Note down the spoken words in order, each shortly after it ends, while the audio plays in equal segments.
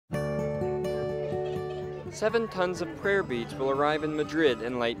7 tons of prayer beads will arrive in Madrid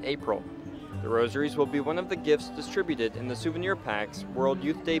in late April. The rosaries will be one of the gifts distributed in the souvenir packs World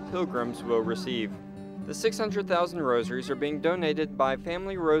Youth Day pilgrims will receive. The 600,000 rosaries are being donated by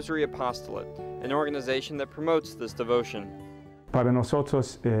Family Rosary Apostolate, an organization that promotes this devotion.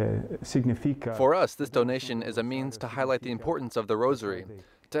 For us, this donation is a means to highlight the importance of the rosary,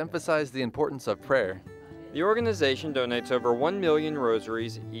 to emphasize the importance of prayer. The organization donates over 1 million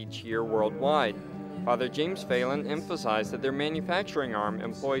rosaries each year worldwide. Father James Phelan emphasized that their manufacturing arm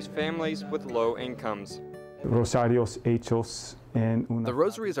employs families with low incomes. The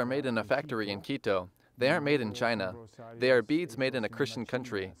rosaries are made in a factory in Quito. They aren't made in China. They are beads made in a Christian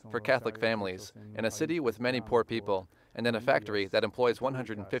country, for Catholic families, in a city with many poor people, and in a factory that employs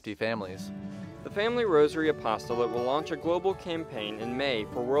 150 families. The Family Rosary Apostolate will launch a global campaign in May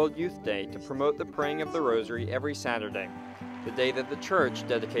for World Youth Day to promote the praying of the Rosary every Saturday, the day that the Church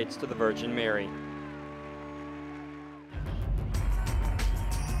dedicates to the Virgin Mary.